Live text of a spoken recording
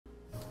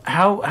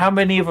how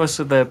many of us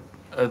are there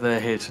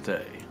here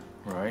today?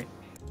 Right.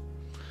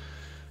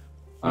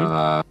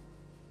 5,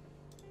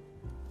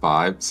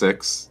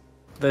 6.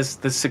 There's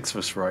 6 of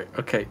us, right?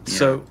 Okay. Yeah.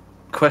 So,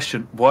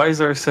 question: why is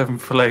there a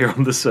 7th player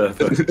on the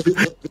server?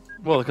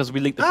 Well, because we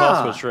leaked the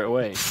password straight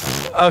away.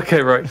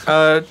 Okay, right.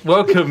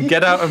 Welcome,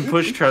 Get Out and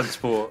Push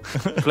Transport,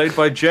 played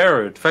by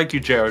Jared. Thank you,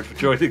 Jared, for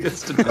joining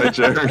us tonight.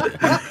 Jared.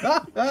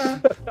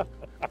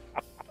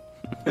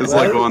 It's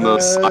like one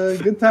of those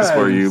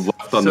where you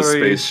left on the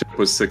spaceship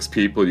with 6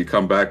 people, you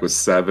come back with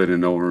 7, and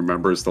no one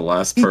remembers the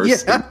last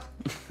person. Yeah.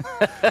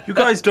 You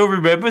guys don't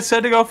remember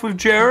setting off with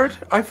Jared?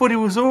 I thought he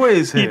was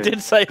always here. You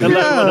did say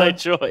hello when I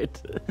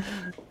joined.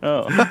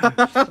 Oh.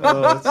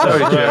 Sorry,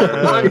 Jared.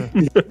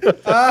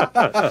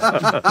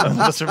 I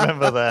must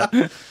remember that.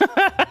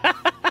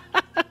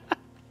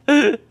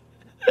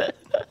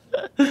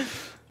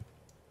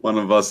 One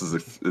of us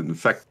is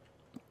infected.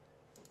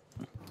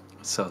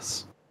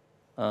 Sus.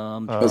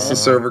 What's the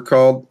server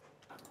called?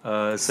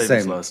 Same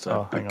as last time.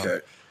 Oh, hang on. Okay.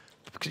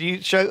 Could you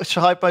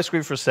hide my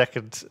screen for a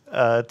second,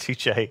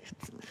 TJ?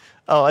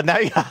 Oh, and now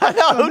you... No.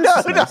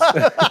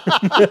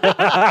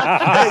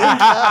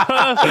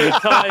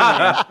 Perfect timing.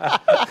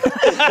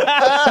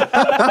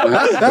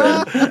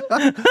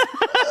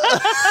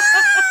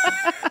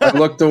 I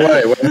looked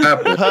away. What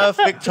happened?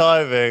 Perfect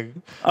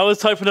timing. I was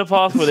typing the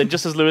password in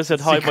just as Lewis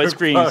said hide my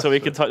screen so he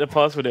could type the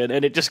password in,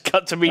 and it just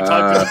cut to me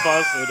typing the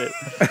password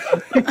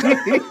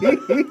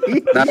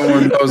in. No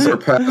one knows their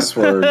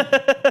password.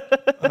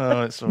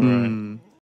 Oh, it's all right.